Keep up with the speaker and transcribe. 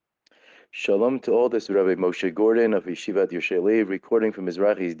Shalom to all. This is Rabbi Moshe Gordon of Yeshivat Yoshei Lev, recording from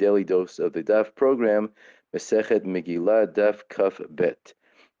Mizrahi's daily dose of the Daf program, Masechet Megillah Daf Kaf Bet,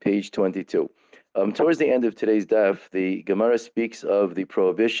 page 22. Towards the end of today's Daf, the Gemara speaks of the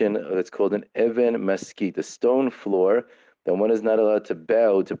prohibition that's called an Even Maskit, a stone floor that one is not allowed to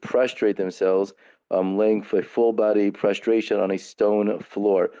bow, to prostrate themselves, laying for full body prostration on a stone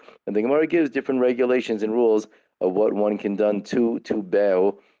floor. And the Gemara gives different regulations and rules of what one can do to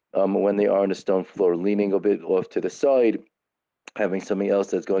bow when they are on a stone floor, leaning a bit off to the side, having something else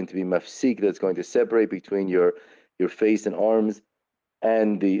that's going to be mafsik, that's going to separate between your face and arms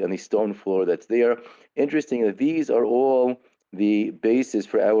and the stone floor that's there. Interesting that these are all the basis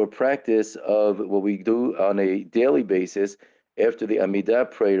for our practice of what we do on a daily basis. After the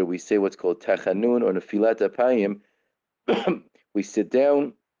Amidah prayer, we say what's called Tachanun or Nefilat Apayim. We sit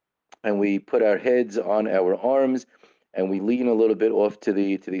down and we put our heads on our arms and we lean a little bit off to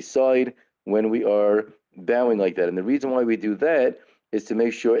the side when we are bowing like that. And the reason why we do that is to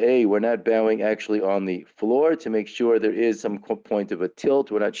make sure, A, we're not bowing actually on the floor, to make sure there is some point of a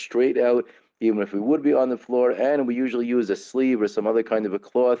tilt, we're not straight out, even if we would be on the floor, and we usually use a sleeve or some other kind of a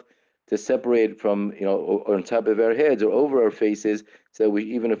cloth to separate from, on top of our heads or over our faces, so that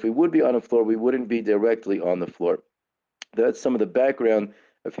even if we would be on the floor, we wouldn't be directly on the floor. That's some of the background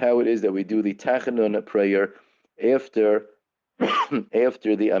of how it is that we do the Tachanun prayer after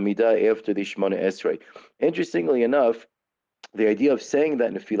after the Amidah, after the Shemona Esrei. Interestingly enough, the idea of saying that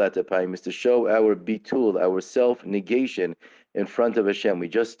in Nefilat Apayim is to show our bitul, our self-negation in front of Hashem. We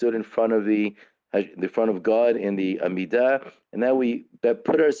just stood in front of the front of God in the Amidah, and now we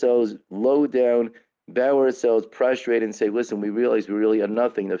put ourselves low down, bow ourselves, prostrate, and say, listen, we realize we really are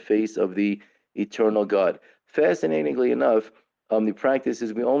nothing in the face of the eternal God. Fascinatingly enough, the practice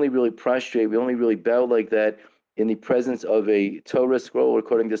is we only really prostrate, we only really bow like that in the presence of a Torah scroll, or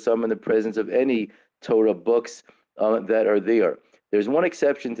according to some, in the presence of any Torah books that are there. There's one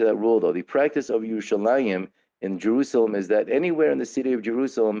exception to that rule, though. The practice of Yerushalayim in Jerusalem is that anywhere in the city of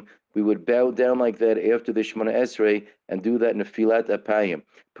Jerusalem, we would bow down like that after the Shemona Esrei and do that in Nefilat Apayim.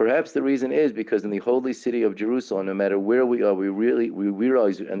 Perhaps the reason is because in the holy city of Jerusalem, no matter where we are, we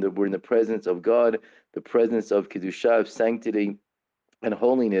realize and we're in the presence of God, the presence of Kedusha, of sanctity and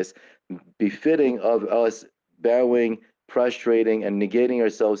holiness, befitting of us bowing, prostrating, and negating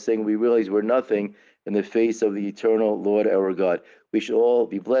ourselves, saying we realize we're nothing in the face of the eternal Lord our God. We should all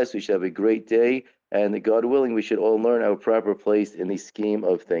be blessed. We should have a great day. And God willing, we should all learn our proper place in the scheme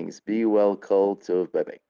of things. Be well, Kol Tov. Bye-bye.